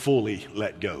never fully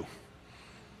let go.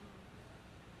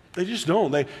 They just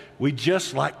don't. We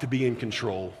just like to be in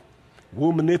control.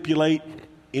 We'll manipulate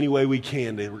any way we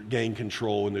can to gain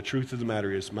control. And the truth of the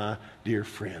matter is, my dear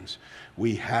friends,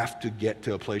 we have to get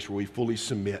to a place where we fully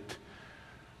submit.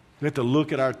 We have to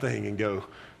look at our thing and go,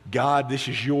 God, this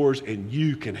is yours and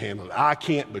you can handle it. I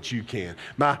can't, but you can.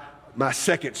 My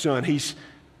second son, he's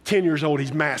 10 years old,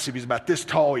 he's massive, he's about this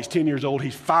tall, he's 10 years old,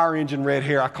 he's fire engine red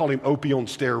hair. I call him Opie on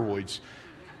steroids.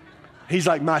 He's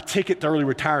like my ticket to early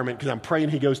retirement because I'm praying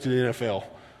he goes to the NFL. A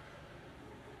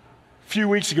few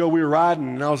weeks ago we were riding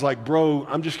and I was like, bro,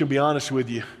 I'm just going to be honest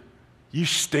with you. You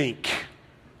stink.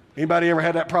 Anybody ever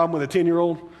had that problem with a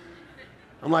 10-year-old?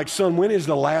 I'm like, son, when is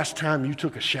the last time you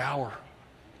took a shower?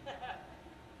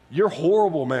 You're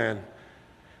horrible, man.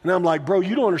 And I'm like, bro,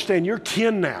 you don't understand. You're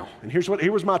 10 now. And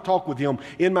here was my talk with him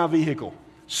in my vehicle.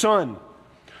 Son,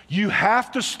 you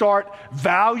have to start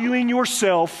valuing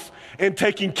yourself and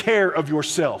taking care of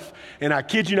yourself. And I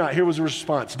kid you not, here was the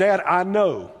response. Dad, I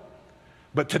know,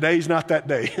 but today's not that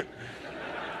day.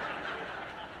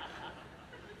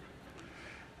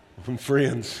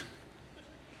 Friends,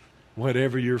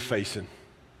 whatever you're facing,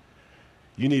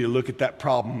 you need to look at that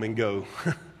problem and go,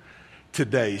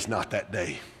 today's not that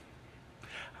day.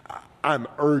 I'm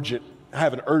urgent. I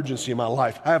have an urgency in my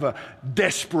life. I have a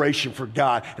desperation for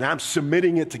God, and I'm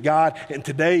submitting it to God, and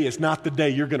today is not the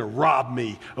day you're going to rob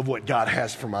me of what God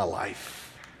has for my life.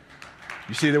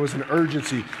 You see, there was an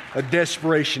urgency, a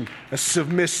desperation, a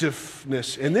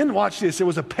submissiveness. And then watch this, there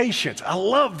was a patience. I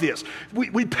love this.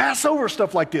 We pass over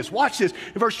stuff like this. Watch this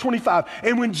in verse 25.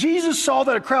 And when Jesus saw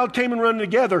that a crowd came and running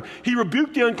together, he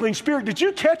rebuked the unclean spirit. Did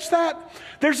you catch that?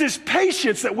 There's this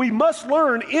patience that we must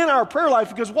learn in our prayer life,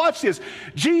 because watch this.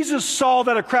 Jesus saw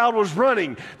that a crowd was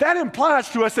running. That implies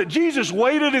to us that Jesus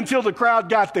waited until the crowd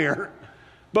got there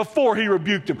before he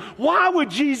rebuked him. Why would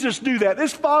Jesus do that?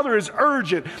 This father is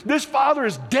urgent. This father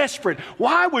is desperate.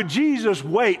 Why would Jesus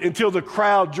wait until the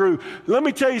crowd drew? Let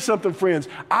me tell you something, friends.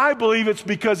 I believe it's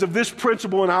because of this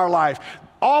principle in our life.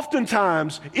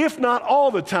 Oftentimes, if not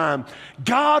all the time,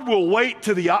 God will wait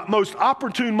to the most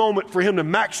opportune moment for him to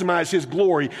maximize his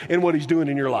glory in what he's doing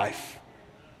in your life.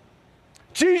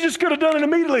 Jesus could have done it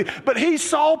immediately, but he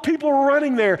saw people were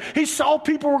running there. He saw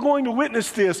people were going to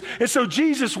witness this, and so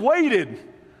Jesus waited.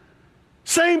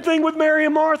 Same thing with Mary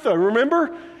and Martha,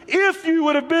 remember? If you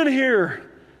would have been here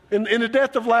in the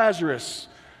death of Lazarus,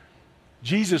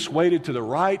 Jesus waited to the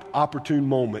right opportune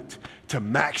moment to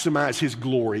maximize his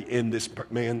glory in this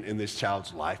man, in this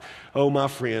child's life. Oh, my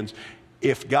friends,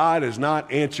 if God has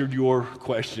not answered your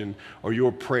question or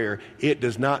your prayer, it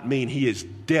does not mean he is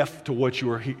deaf to what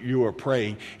you are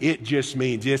praying. It just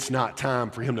means it's not time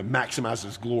for him to maximize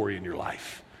his glory in your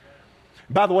life.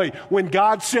 By the way, when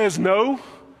God says no,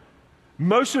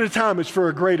 most of the time it's for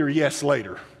a greater yes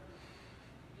later.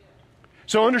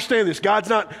 So understand this. God's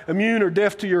not immune or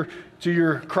deaf to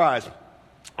your cries.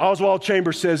 Oswald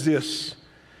Chambers says this: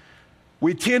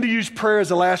 we tend to use prayer as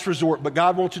a last resort, but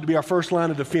God wants it to be our first line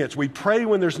of defense. We pray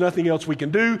when there's nothing else we can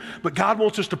do, but God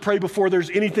wants us to pray before there's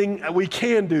anything we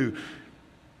can do.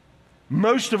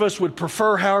 Most of us would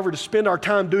prefer, however, to spend our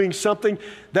time doing something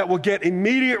that will get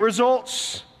immediate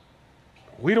results.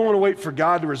 We don't want to wait for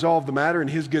God to resolve the matter in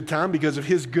his good time, because of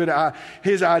his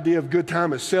idea of good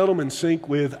time is seldom in sync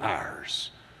with ours.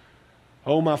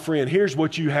 Oh, my friend, here's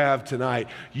what you have tonight.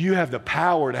 You have the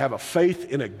power to have a faith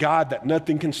in a God that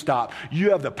nothing can stop. You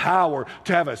have the power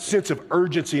to have a sense of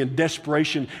urgency and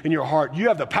desperation in your heart. You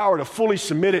have the power to fully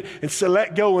submit it and say,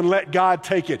 let go and let God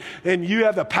take it. And you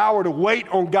have the power to wait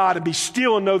on God and be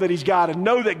still and know that he's God, and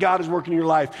know that God is working in your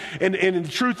life. And the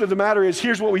truth of the matter is,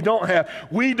 here's what we don't have.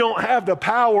 We don't have the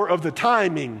power of the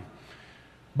timing,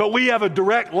 but we have a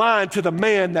direct line to the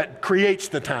man that creates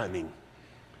the timing.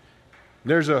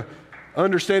 There's a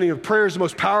understanding of prayer is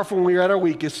most powerful when we're at our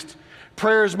weakest.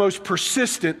 Prayer is most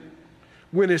persistent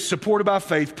when it's supported by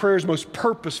faith. Prayer is most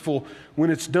purposeful when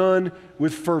it's done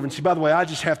with fervency. By the way, I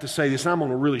just have to say this, and I'm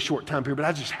on a really short time period, but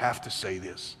I just have to say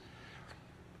this.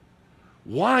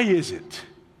 Why is it,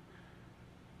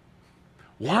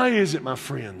 my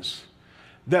friends,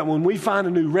 that when we find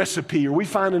a new recipe or we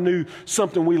find a new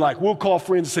something we like, we'll call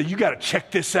friends and say, you got to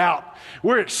check this out.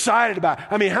 We're excited about it.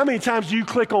 I mean, how many times do you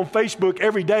click on Facebook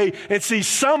every day and see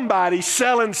somebody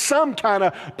selling some kind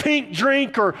of pink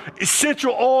drink or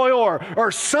essential oil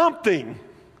or something?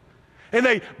 And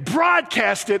they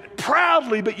broadcast it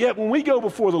proudly, but yet when we go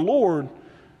before the Lord,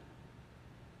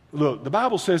 look, the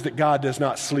Bible says that God does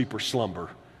not sleep or slumber.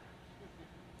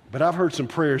 But I've heard some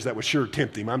prayers that would sure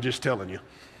tempt him. I'm just telling you.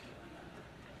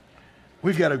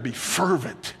 We've got to be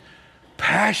fervent,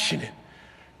 passionate,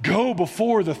 go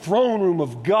before the throne room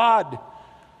of God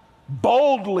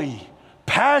boldly,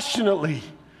 passionately,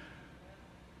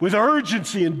 with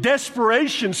urgency and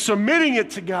desperation, submitting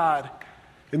it to God,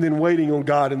 and then waiting on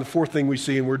God. And the fourth thing we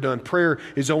see, and we're done, prayer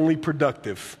is only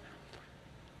productive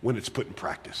when it's put in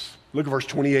practice. Look at verse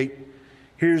 28.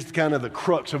 Here's kind of the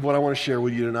crux of what I want to share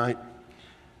with you tonight.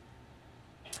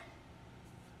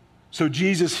 So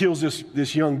Jesus heals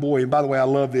this young boy. And by the way, I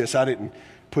love this. I didn't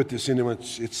put this in there. I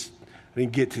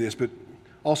didn't get to this, but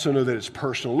also know that it's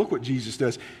personal. Look what Jesus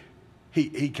does.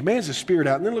 He commands the spirit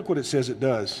out, and then look what it says it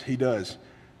does. He does.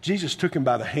 Jesus took him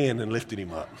by the hand and lifted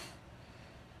him up.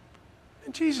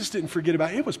 And Jesus didn't forget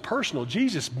about it. It was personal.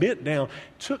 Jesus bent down,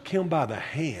 took him by the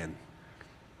hand.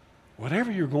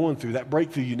 Whatever you're going through, that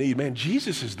breakthrough you need, man,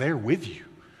 Jesus is there with you.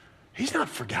 He's not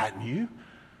forgotten you.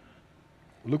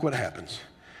 Look what happens.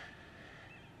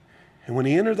 And when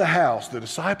he entered the house, the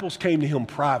disciples came to him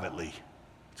privately.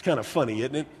 It's kind of funny,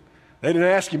 isn't it? They didn't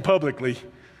ask him publicly.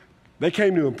 They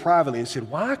came to him privately and said,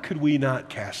 why could we not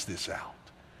cast this out?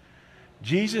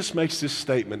 Jesus makes this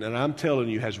statement, and I'm telling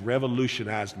you, has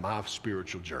revolutionized my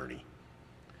spiritual journey.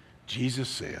 Jesus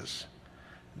says,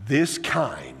 this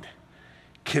kind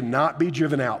cannot be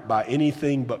driven out by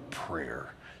anything but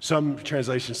prayer. Some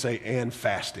translations say, and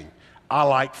fasting. I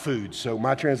like food, so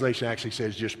my translation actually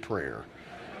says just prayer.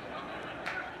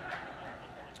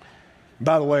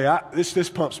 By the way, this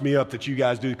pumps me up that you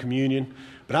guys do communion,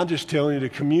 but I'm just telling you, the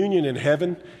communion in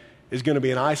heaven is going to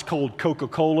be an ice-cold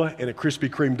Coca-Cola and a Krispy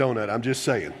Kreme donut. I'm just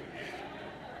saying.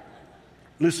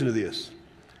 Listen to this.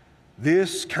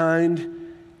 This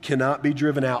kind cannot be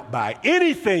driven out by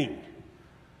anything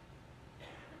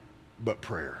but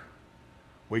prayer.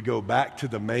 We go back to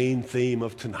the main theme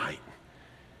of tonight.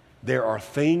 There are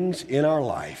things in our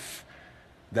life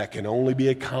that can only be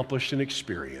accomplished and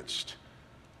experienced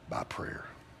by prayer.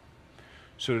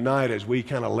 So tonight, as we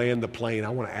kind of land the plane, I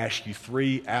want to ask you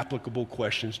 3 applicable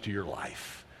questions to your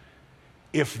life.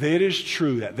 If that is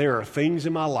true, that there are things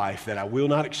in my life that I will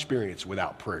not experience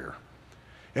without prayer,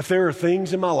 if there are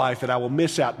things in my life that I will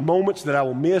miss out, moments that I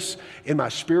will miss in my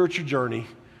spiritual journey,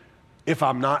 if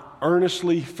I'm not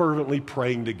earnestly, fervently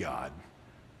praying to God,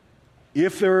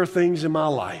 if there are things in my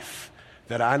life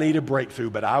that I need a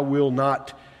breakthrough, but I will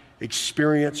not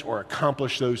experience or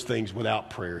accomplish those things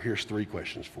without prayer, here's 3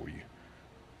 questions for you.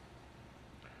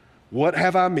 What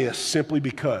have I missed simply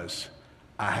because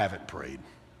I haven't prayed?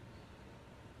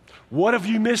 What have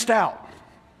you missed out?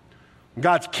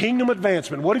 God's kingdom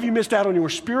advancement. What have you missed out on your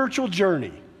spiritual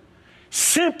journey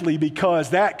simply because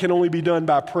that can only be done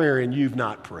by prayer and you've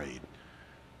not prayed?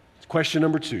 Question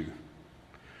number 2.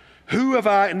 Who have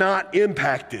I not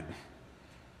impacted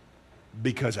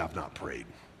because I've not prayed?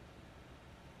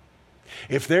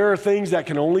 If there are things that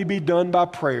can only be done by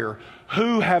prayer,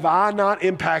 who have I not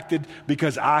impacted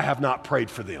because I have not prayed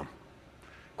for them?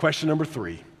 Question number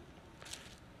 3.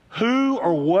 Who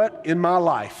or what in my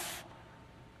life,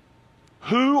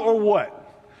 who or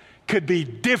what could be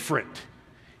different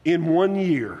in 1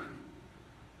 year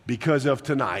because of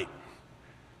tonight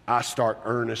I start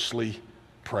earnestly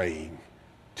praying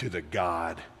to the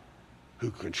God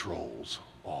who controls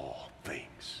all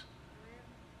things?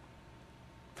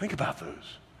 Think about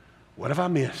those. What have I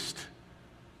missed?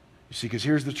 You see, because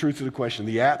here's the truth of the question.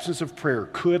 The absence of prayer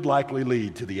could likely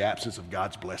lead to the absence of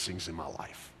God's blessings in my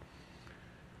life.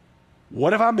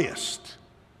 What have I missed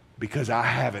because I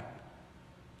haven't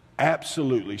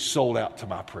absolutely sold out to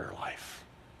my prayer life?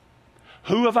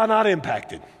 Who have I not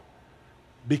impacted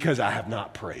because I have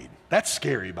not prayed? That's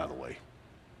scary, by the way.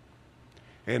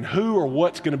 And who or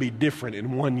what's going to be different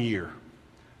in 1 year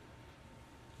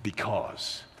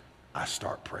because I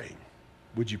start praying?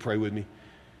 Would you pray with me?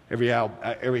 Every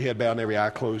head bowed and every eye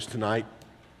closed tonight.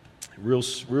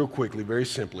 Real quickly, very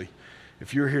simply.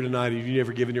 If you're here tonight and you've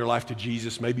never given your life to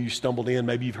Jesus, maybe you stumbled in,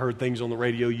 maybe you've heard things on the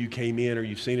radio, you came in, or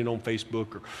you've seen it on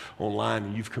Facebook or online,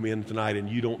 and you've come in tonight and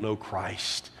you don't know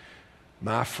Christ.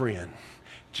 My friend,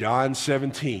 John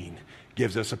 17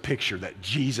 gives us a picture that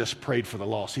Jesus prayed for the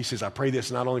lost. He says, I pray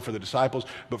this not only for the disciples,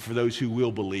 but for those who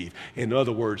will believe. In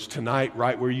other words, tonight,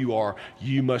 right where you are,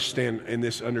 you must stand in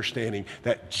this understanding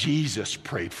that Jesus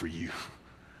prayed for you.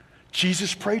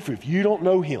 Jesus prayed for you. If you don't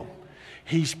know him,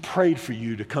 he's prayed for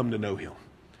you to come to know him.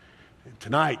 And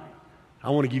tonight, I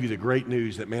want to give you the great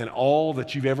news that, man, all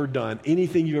that you've ever done,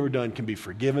 anything you've ever done can be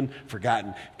forgiven,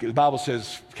 forgotten. The Bible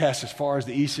says, cast as far as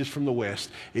the east is from the west.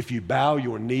 If you bow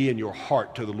your knee and your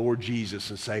heart to the Lord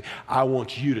Jesus and say, I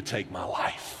want you to take my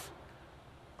life.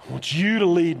 I want you to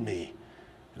lead me,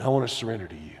 and I want to surrender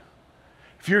to you.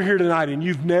 If you're here tonight and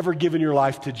you've never given your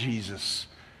life to Jesus,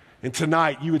 and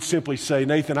tonight you would simply say,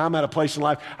 Nathan, I'm at a place in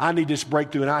life, I need this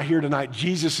breakthrough, and I hear tonight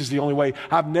Jesus is the only way.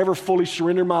 I've never fully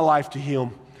surrendered my life to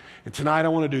him. And tonight I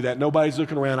want to do that. Nobody's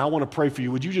looking around. I want to pray for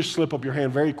you. Would you just slip up your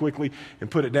hand very quickly and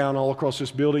put it down all across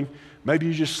this building? Maybe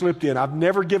you just slipped in. I've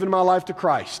never given my life to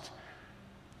Christ.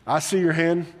 I see your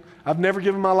hand. I've never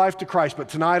given my life to Christ, but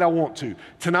tonight I want to.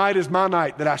 Tonight is my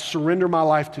night that I surrender my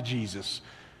life to Jesus.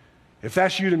 If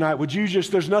that's you tonight, would you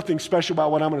just, there's nothing special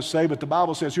about what I'm going to say, but the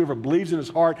Bible says whoever believes in his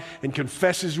heart and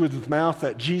confesses with his mouth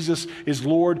that Jesus is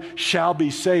Lord shall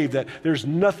be saved, that there's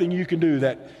nothing you can do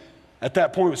that at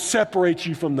that point would separate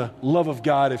you from the love of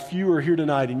God. If you were here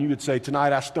tonight and you would say,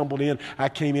 tonight I stumbled in, I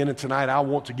came in, and tonight I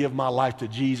want to give my life to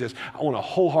Jesus. I want to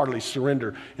wholeheartedly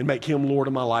surrender and make him Lord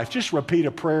of my life. Just repeat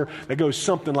a prayer that goes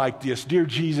something like this. Dear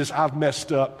Jesus, I've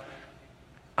messed up.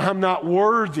 I'm not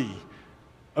worthy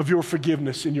of your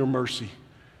forgiveness and your mercy.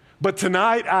 But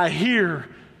tonight I hear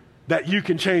that you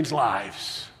can change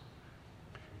lives.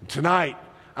 Tonight,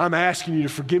 I'm asking you to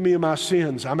forgive me of my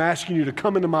sins. I'm asking you to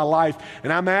come into my life,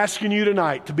 and I'm asking you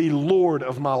tonight to be Lord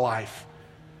of my life.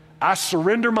 I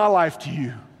surrender my life to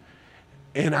you,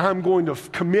 and I'm going to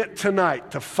commit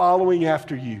tonight to following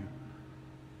after you.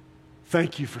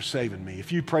 Thank you for saving me.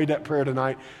 If you prayed that prayer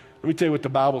tonight, let me tell you what the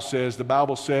Bible says. The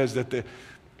Bible says that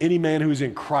any man who is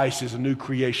in Christ is a new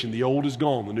creation. The old is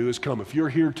gone, the new has come. If you're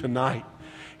here tonight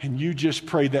and you just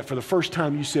prayed that for the first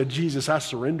time, you said, Jesus, I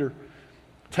surrender.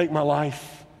 Take my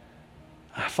life.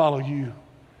 I follow you.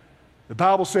 The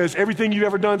Bible says everything you've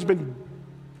ever done has been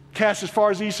cast as far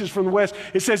as the east is from the west.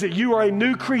 It says that you are a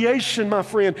new creation, my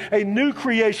friend, a new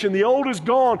creation. The old is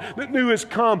gone, the new has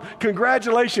come.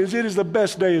 Congratulations, it is the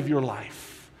best day of your life.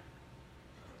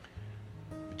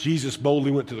 Jesus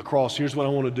boldly went to the cross. Here's what I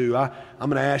want to do. I'm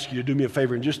going to ask you to do me a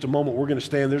favor. In just a moment, we're going to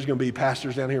stand. There's going to be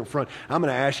pastors down here in front. I'm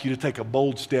going to ask you to take a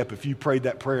bold step if you prayed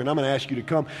that prayer. And I'm going to ask you to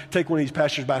come take one of these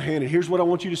pastors by the hand. And here's what I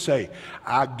want you to say.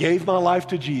 I gave my life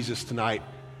to Jesus tonight.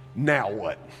 Now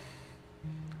what?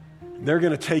 They're going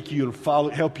to take you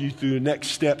and help you through the next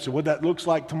steps of what that looks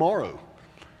like tomorrow.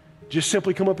 Just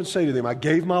simply come up and say to them, I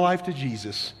gave my life to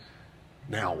Jesus.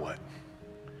 Now what?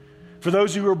 For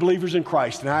those who are believers in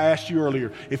Christ, and I asked you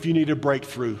earlier if you need a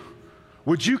breakthrough,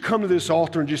 would you come to this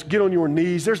altar and just get on your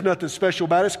knees? There's nothing special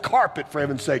about it. It's carpet, for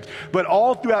heaven's sakes. But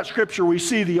all throughout Scripture, we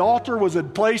see the altar was a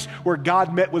place where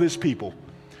God met with his people.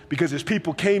 Because his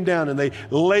people came down and they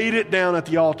laid it down at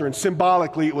the altar, and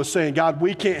symbolically it was saying, God,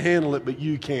 we can't handle it, but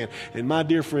you can. And my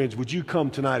dear friends, would you come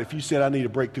tonight? If you said, I need a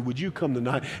breakthrough, would you come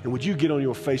tonight and would you get on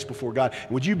your face before God?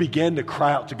 And would you begin to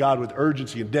cry out to God with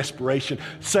urgency and desperation,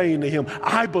 saying to him,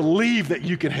 I believe that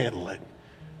you can handle it.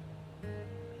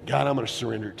 God, I'm going to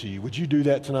surrender it to you. Would you do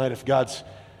that tonight? If God's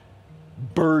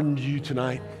burdened you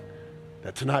tonight,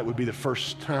 that tonight would be the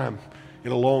first time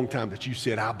in a long time that you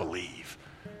said, I believe.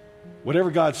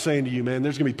 Whatever God's saying to you, man,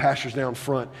 there's going to be pastors down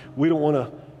front. We don't want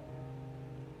to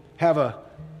have a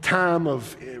time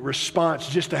of response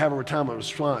just to have a time of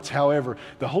response. However,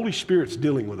 the Holy Spirit's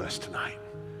dealing with us tonight.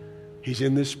 He's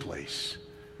in this place.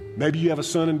 Maybe you have a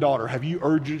son and daughter. Have you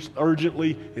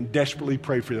urgently and desperately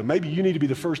prayed for them? Maybe you need to be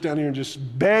the first down here and just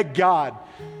beg God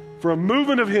for a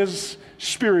movement of his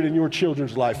Spirit in your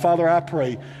children's life. Father, I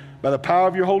pray by the power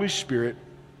of your Holy Spirit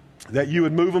that you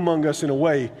would move among us in a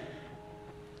way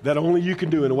that only you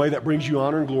can do, in a way that brings you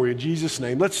honor and glory. In Jesus'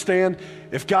 name, let's stand.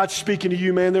 If God's speaking to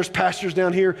you, man, there's pastors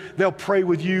down here. They'll pray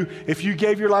with you. If you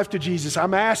gave your life to Jesus,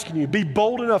 I'm asking you, be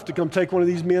bold enough to come take one of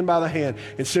these men by the hand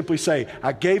and simply say,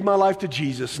 I gave my life to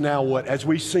Jesus. Now what? As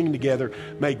we sing together,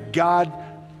 may God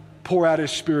pour out his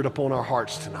Spirit upon our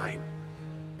hearts tonight.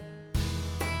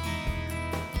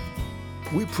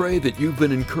 We pray that you've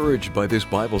been encouraged by this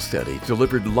Bible study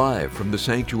delivered live from the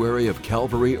sanctuary of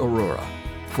Calvary, Aurora.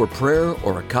 For prayer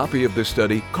or a copy of this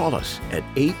study, call us at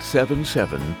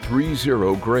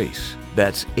 877-30-GRACE.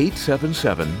 That's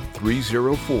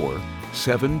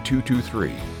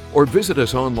 877-304-7223. Or visit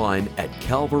us online at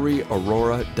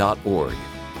calvaryaurora.org.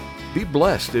 Be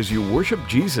blessed as you worship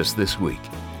Jesus this week.